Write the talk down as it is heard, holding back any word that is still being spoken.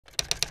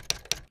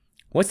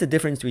What's the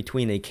difference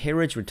between a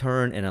carriage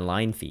return and a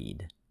line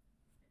feed?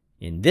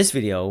 In this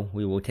video,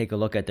 we will take a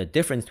look at the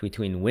difference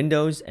between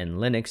Windows and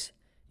Linux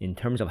in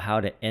terms of how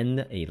to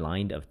end a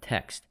line of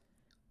text.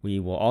 We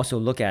will also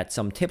look at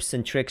some tips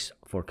and tricks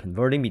for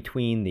converting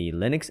between the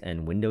Linux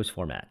and Windows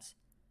formats.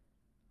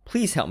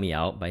 Please help me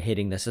out by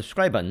hitting the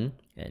subscribe button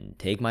and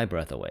take my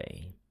breath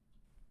away.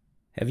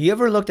 Have you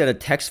ever looked at a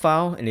text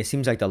file and it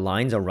seems like the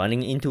lines are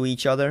running into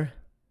each other?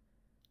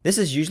 This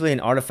is usually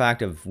an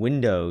artifact of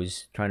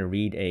Windows trying to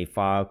read a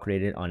file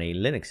created on a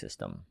Linux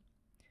system.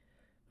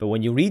 But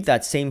when you read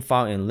that same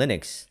file in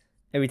Linux,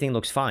 everything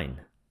looks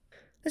fine.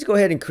 Let's go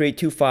ahead and create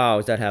two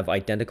files that have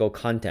identical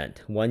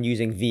content, one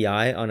using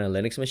VI on a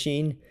Linux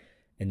machine,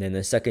 and then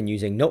the second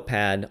using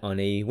Notepad on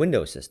a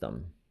Windows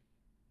system.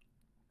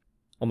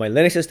 On my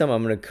Linux system,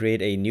 I'm going to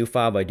create a new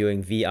file by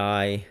doing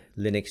vi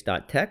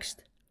linux.txt.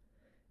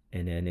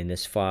 And then in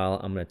this file,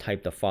 I'm going to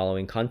type the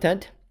following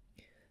content: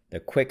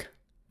 the quick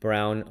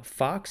brown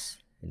fox,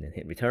 and then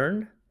hit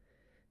return.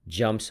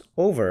 Jumps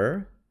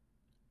over,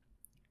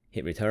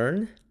 hit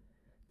return.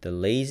 The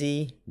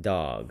lazy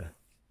dog.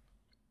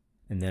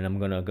 And then I'm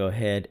going to go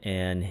ahead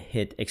and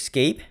hit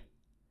escape.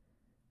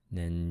 And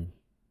then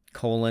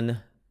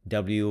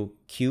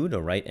 :WQ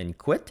to write and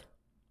quit.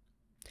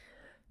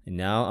 And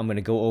now I'm going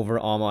to go over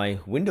on my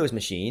Windows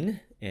machine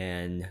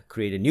and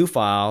create a new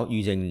file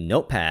using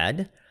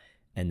Notepad,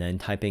 and then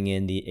typing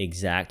in the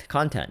exact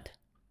content.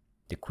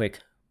 The quick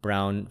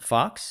brown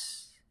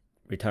fox,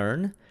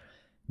 return.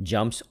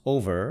 Jumps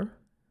over,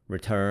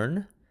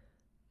 return.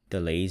 The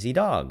lazy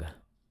dog.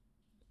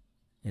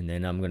 And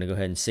then I'm going to go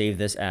ahead and save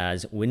this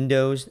as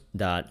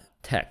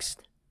windows.txt.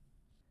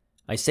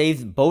 I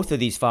saved both of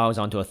these files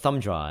onto a thumb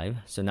drive,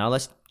 so now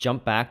let's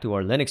jump back to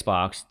our Linux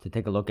box to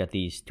take a look at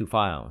these two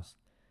files.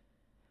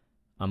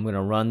 I'm going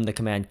to run the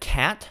command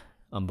cat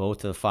on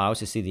both of the files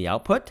to see the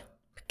output.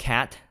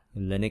 Cat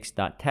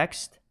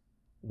linux.txt,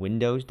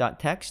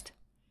 windows.txt.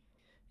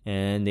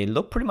 And they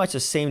look pretty much the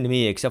same to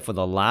me except for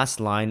the last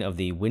line of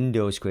the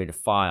Windows created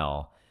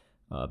file.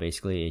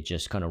 Basically, it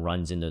just kind of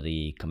runs into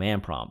the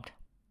command prompt.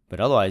 But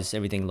otherwise,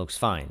 everything looks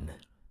fine.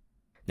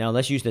 Now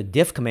let's use the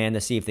diff command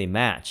to see if they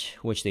match,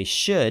 which they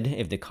should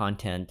if the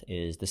content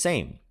is the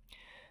same.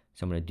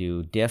 So I'm going to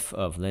do diff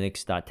of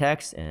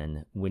linux.txt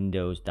and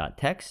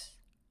windows.txt.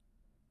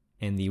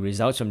 And the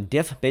results from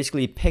diff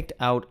basically picked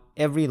out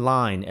every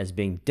line as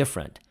being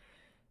different.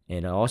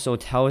 And it also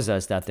tells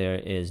us that there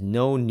is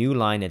no new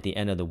line at the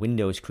end of the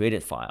Windows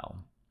created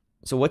file.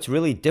 So what's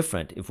really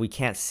different if we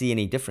can't see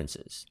any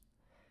differences?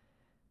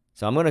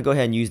 So I'm going to go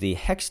ahead and use the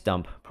hex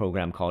dump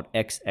program called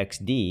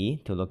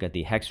xxd to look at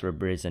the hex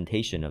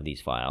representation of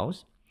these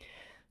files.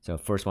 So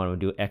first one, we'll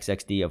do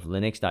xxd of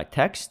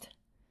linux.txt.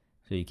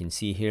 So you can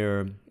see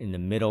here in the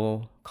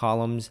middle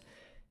columns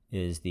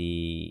is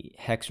the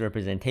hex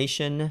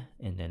representation,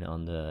 and then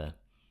on the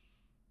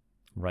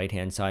right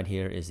hand side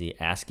here is the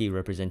ASCII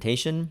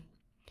representation.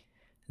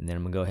 And then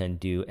I'm going to go ahead and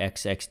do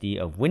xxd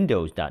of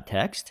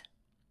windows.txt.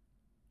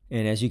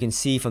 And as you can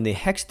see from the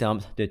hex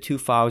dump, the two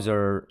files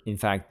are in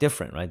fact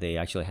different, right? They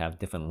actually have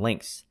different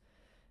lengths.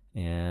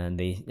 And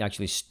they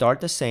actually start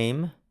the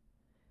same.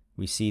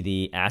 We see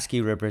the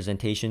ASCII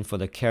representation for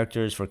the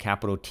characters for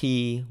capital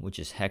T, which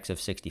is hex of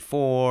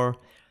 64.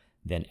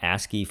 Then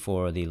ASCII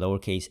for the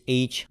lowercase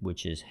h,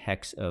 which is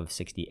hex of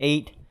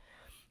 68.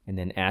 And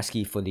then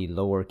ASCII for the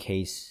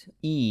lowercase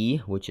e,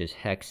 which is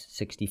hex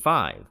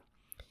 65.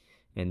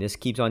 And this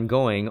keeps on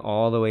going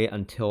all the way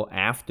until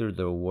after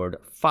the word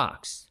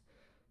fox.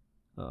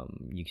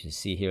 You can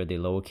see here the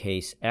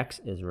lowercase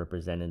x is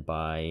represented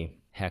by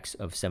hex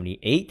of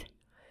 78.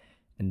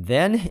 And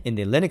then in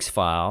the Linux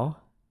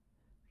file,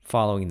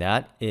 following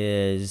that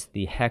is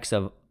the hex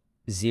of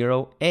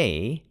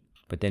 0a.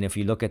 But then if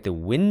you look at the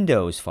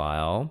Windows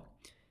file,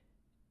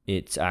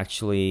 it's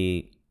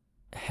actually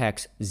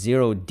hex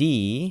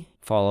 0d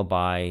followed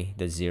by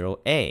the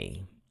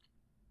 0a.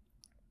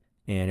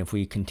 And if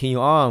we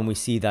continue on, we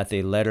see that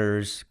the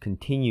letters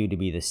continue to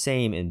be the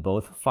same in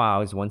both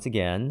files once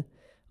again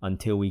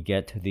until we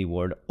get to the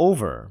word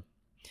over,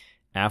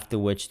 after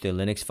which the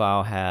Linux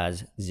file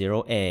has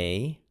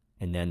 0a,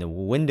 and then the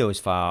Windows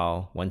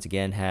file once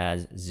again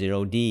has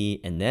 0d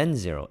and then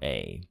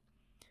 0a.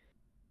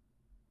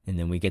 And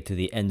then we get to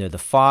the end of the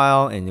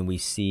file, and then we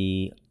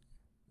see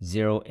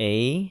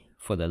 0a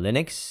for the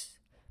Linux,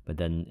 but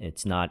then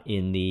it's not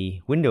in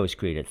the Windows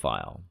created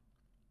file.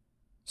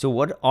 So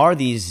what are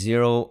these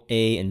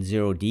 0a and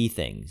 0d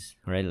things?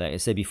 Right? Like I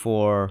said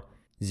before,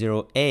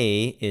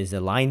 0a is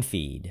the line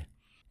feed,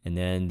 and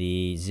then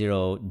the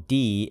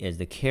 0d is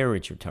the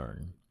carriage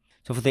return.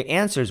 So for the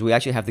answers, we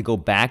actually have to go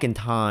back in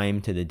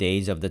time to the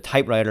days of the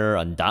typewriter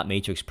on dot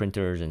matrix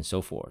printers and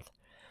so forth.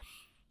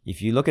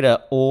 If you look at an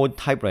old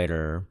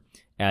typewriter,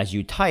 as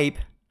you type,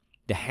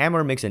 the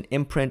hammer makes an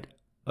imprint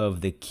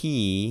of the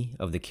key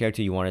of the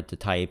character you wanted to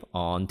type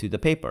onto the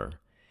paper.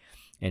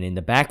 And in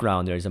the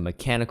background, there's a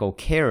mechanical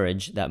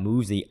carriage that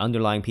moves the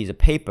underlying piece of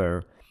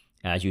paper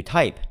as you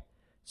type,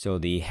 so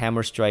the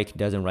hammer strike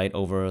doesn't write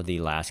over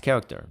the last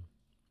character.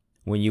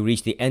 When you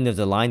reach the end of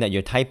the line that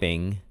you're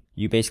typing,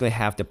 you basically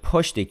have to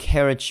push the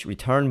carriage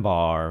return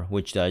bar,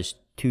 which does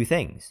two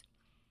things.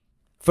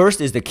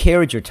 First is the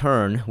carriage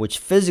return, which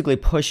physically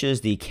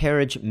pushes the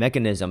carriage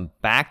mechanism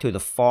back to the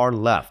far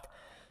left.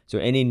 So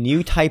any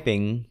new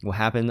typing will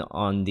happen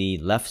on the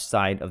left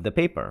side of the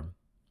paper.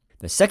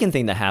 The second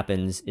thing that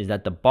happens is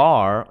that the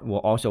bar will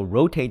also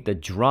rotate the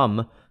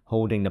drum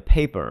holding the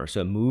paper,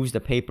 so it moves the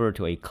paper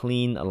to a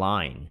clean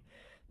line.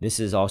 This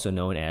is also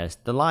known as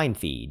the line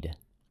feed.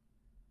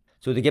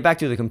 So to get back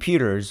to the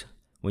computers,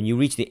 when you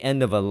reach the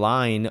end of a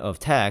line of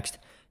text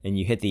and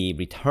you hit the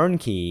return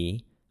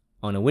key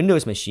on a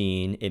Windows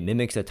machine, it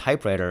mimics a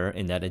typewriter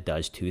in that it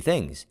does two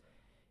things.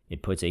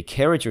 It puts a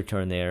carriage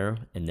return there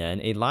and then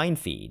a line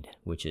feed,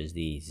 which is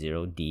the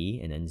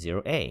 0D and then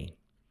 0A.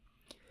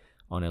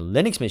 On a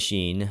Linux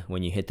machine,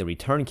 when you hit the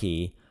return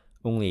key,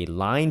 only a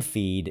line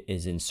feed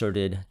is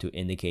inserted to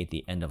indicate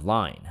the end of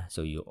line.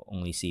 So you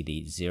only see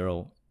the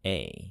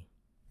 0A.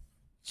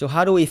 So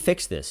how do we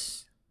fix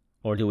this?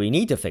 Or do we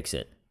need to fix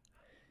it?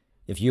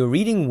 If you're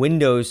reading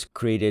Windows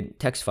created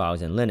text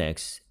files in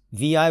Linux,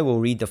 VI will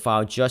read the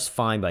file just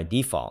fine by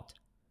default.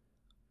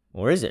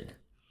 Or is it?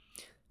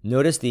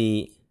 Notice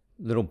the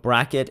little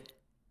bracket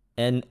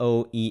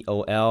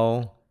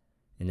NOEOL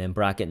and then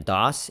bracket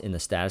DOS in the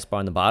status bar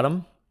on the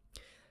bottom.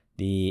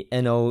 The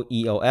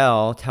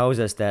NOEOL tells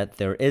us that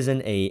there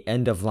isn't an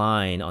end of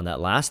line on that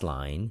last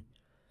line.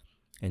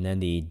 And then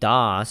the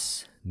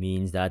DOS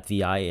means that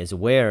VI is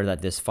aware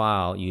that this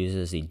file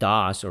uses the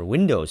DOS or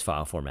Windows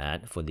file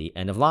format for the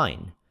end of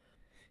line.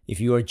 If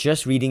you are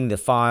just reading the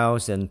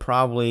files, then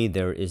probably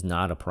there is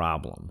not a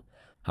problem.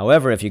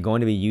 However, if you're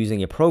going to be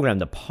using a program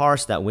to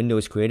parse that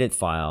Windows created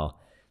file,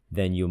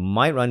 then you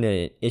might run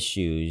into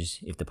issues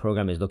if the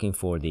program is looking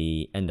for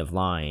the end of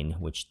line,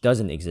 which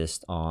doesn't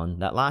exist on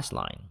that last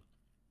line.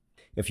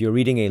 If you're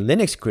reading a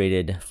Linux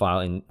created file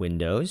in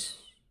Windows,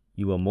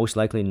 you will most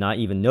likely not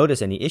even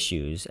notice any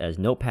issues, as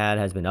Notepad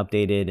has been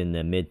updated in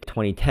the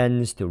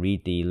mid-2010s to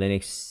read the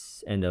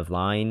Linux end of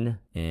line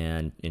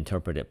and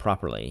interpret it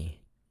properly.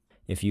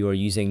 If you are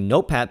using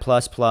Notepad++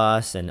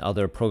 and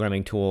other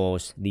programming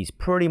tools, these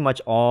pretty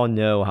much all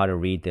know how to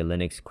read the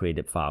Linux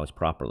created files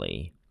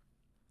properly.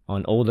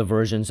 On older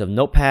versions of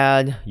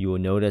Notepad, you will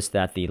notice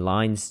that the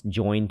lines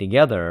join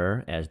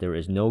together as there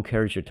is no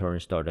carriage return to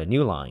start a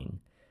new line.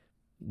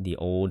 The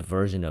old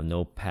version of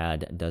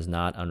Notepad does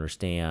not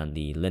understand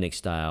the Linux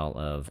style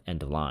of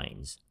end of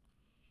lines.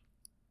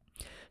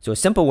 So a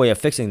simple way of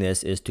fixing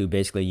this is to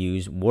basically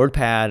use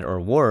WordPad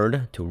or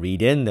Word to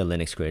read in the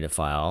Linux created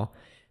file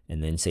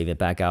and then save it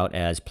back out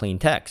as plain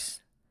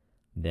text.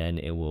 Then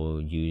it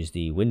will use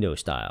the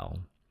Windows style.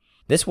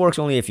 This works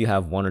only if you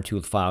have one or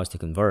two files to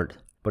convert.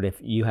 But if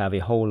you have a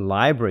whole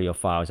library of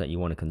files that you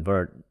want to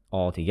convert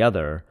all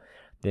together,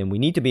 then we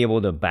need to be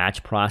able to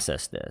batch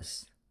process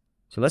this.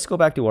 So let's go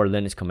back to our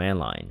Linux command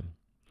line.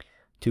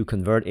 To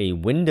convert a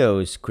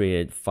Windows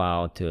created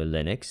file to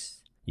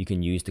Linux, you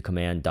can use the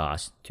command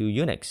DOS to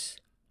Unix.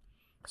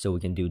 So we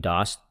can do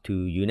DOS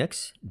to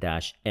Unix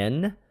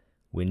 -n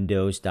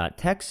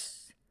windows.txt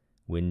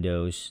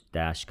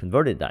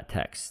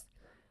windows-converted.txt.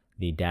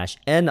 The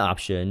 -n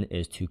option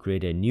is to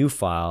create a new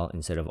file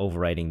instead of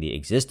overwriting the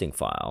existing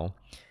file.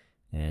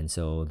 And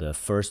so the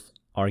first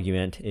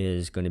argument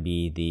is going to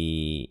be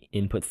the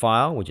input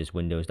file, which is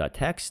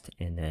windows.txt,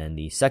 and then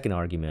the second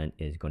argument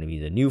is going to be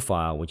the new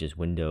file, which is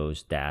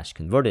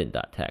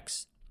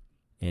windows-converted.txt.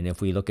 And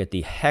if we look at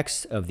the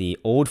hex of the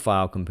old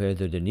file compared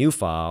to the new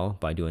file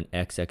by doing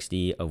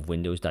xxd of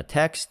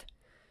windows.txt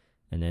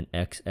and then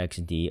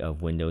xxd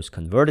of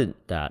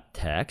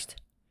windows-converted.txt,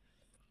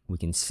 we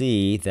can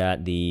see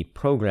that the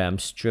program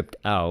stripped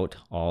out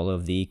all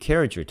of the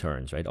carriage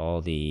returns, right?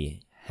 All the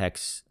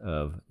hex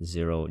of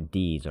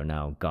 0Ds are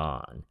now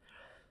gone.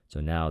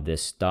 So now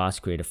this DOS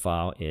created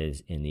file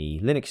is in the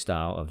Linux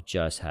style of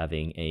just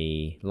having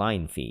a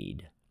line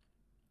feed.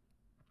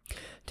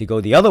 To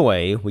go the other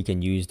way, we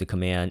can use the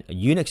command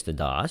Unix to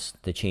DOS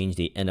to change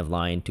the end of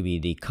line to be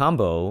the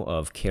combo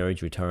of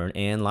carriage return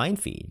and line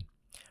feed.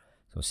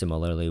 So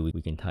similarly,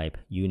 we can type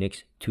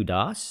Unix to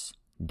DOS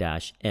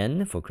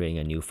 -n for creating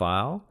a new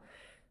file,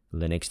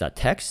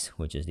 linux.txt,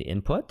 which is the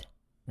input,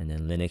 and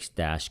then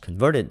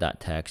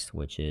linux-converted.txt,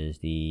 which is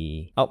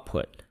the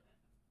output.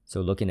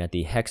 So looking at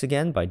the hex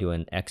again by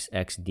doing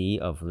xxd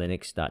of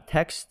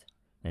linux.txt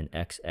and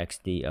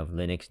xxd of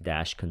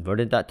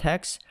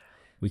linux-converted.txt,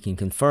 we can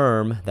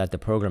confirm that the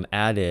program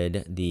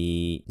added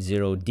the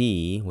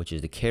 0D, which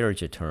is the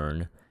carriage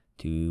return,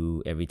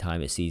 to every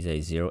time it sees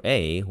a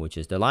 0A, which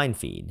is the line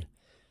feed.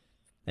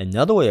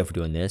 Another way of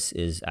doing this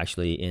is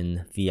actually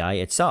in VI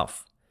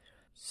itself.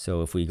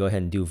 So if we go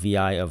ahead and do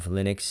VI of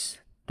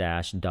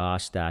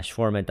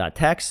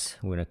linux-dos-format.txt,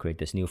 we're going to create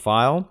this new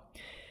file.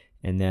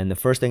 And then the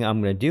first thing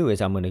I'm going to do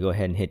is I'm going to go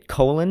ahead and hit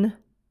colon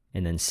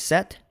and then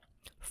set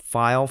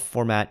file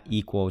format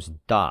equals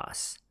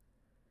DOS.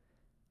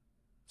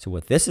 So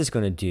what this is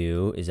going to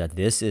do is that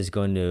this is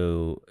going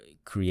to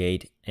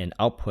create an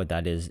output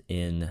that is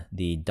in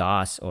the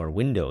DOS or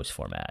Windows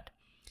format.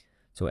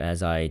 So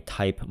as I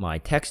type my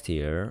text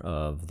here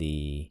of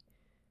the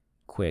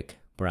quick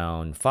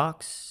brown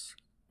fox,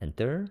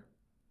 enter,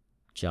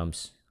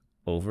 jumps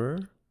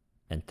over,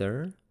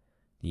 enter,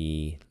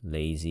 the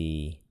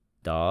lazy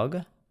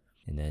dog,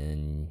 and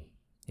then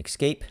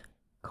escape,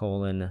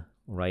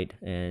 write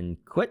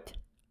and quit.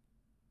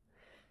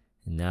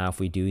 And now if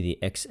we do the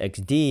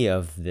xxd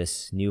of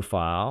this new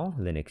file,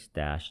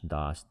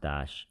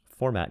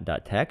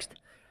 linux-dos-format.txt,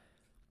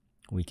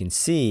 we can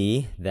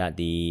see that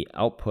the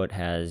output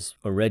has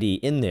already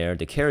in there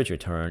the carriage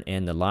return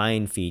and the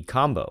line feed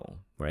combo,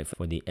 right,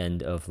 for the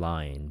end of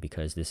line,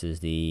 because this is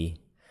the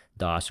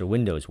DOS or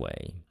Windows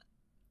way.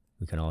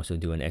 We can also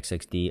do an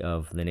xxd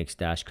of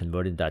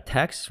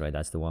linux-converted.txt, right?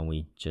 That's the one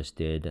we just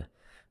did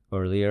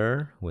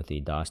earlier with the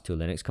DOS to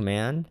Linux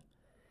command,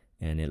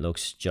 and it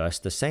looks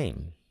just the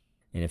same.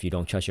 And if you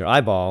don't trust your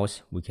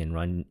eyeballs, we can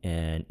run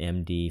an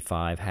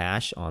MD5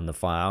 hash on the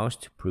files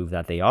to prove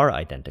that they are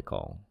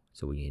identical.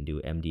 So we can do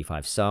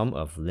MD5 sum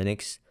of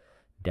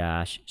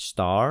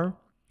linux-star,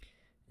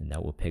 and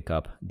that will pick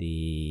up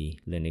the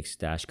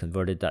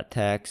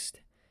linux-converted.txt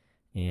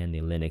and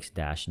the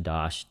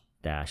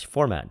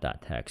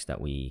linux-dos-format.txt that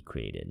we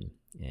created.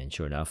 And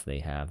sure enough, they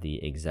have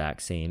the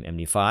exact same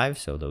MD5,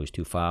 so those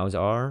two files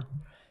are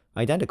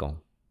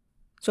identical.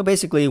 So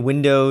basically,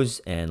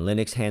 Windows and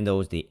Linux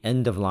handles the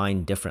end of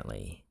line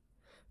differently.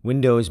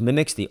 Windows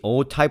mimics the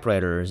old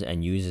typewriters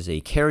and uses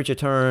a carriage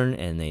return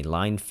and a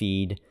line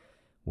feed,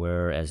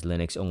 whereas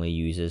Linux only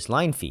uses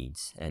line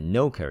feeds and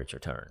no carriage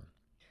return.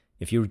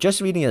 If you're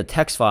just reading a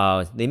text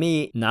file, they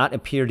may not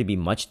appear to be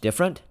much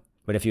different,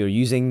 but if you're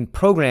using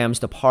programs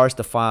to parse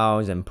the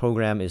files and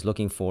program is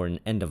looking for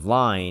an end of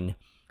line,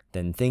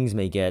 then things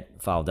may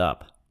get fouled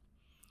up.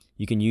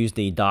 You can use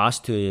the DOS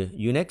to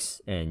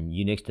Unix and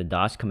Unix to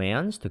DOS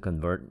commands to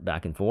convert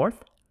back and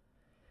forth.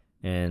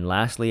 And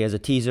lastly, as a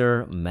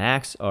teaser,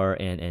 Macs are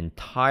an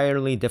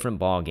entirely different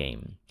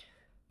ballgame.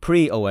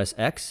 Pre-OS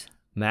X,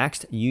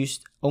 Macs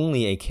used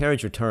only a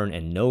carriage return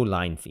and no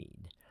line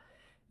feed.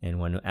 And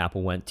when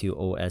Apple went to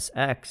OS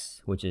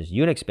X, which is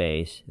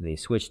Unix-based, they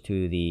switched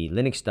to the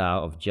Linux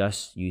style of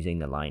just using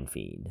the line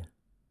feed.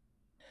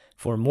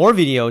 For more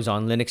videos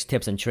on Linux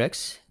tips and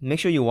tricks, make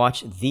sure you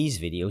watch these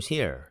videos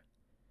here.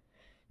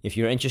 If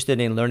you're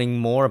interested in learning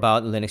more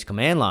about Linux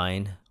command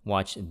line,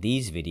 watch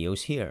these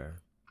videos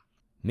here.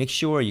 Make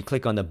sure you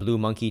click on the blue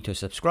monkey to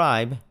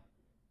subscribe.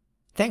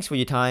 Thanks for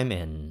your time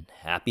and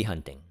happy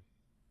hunting.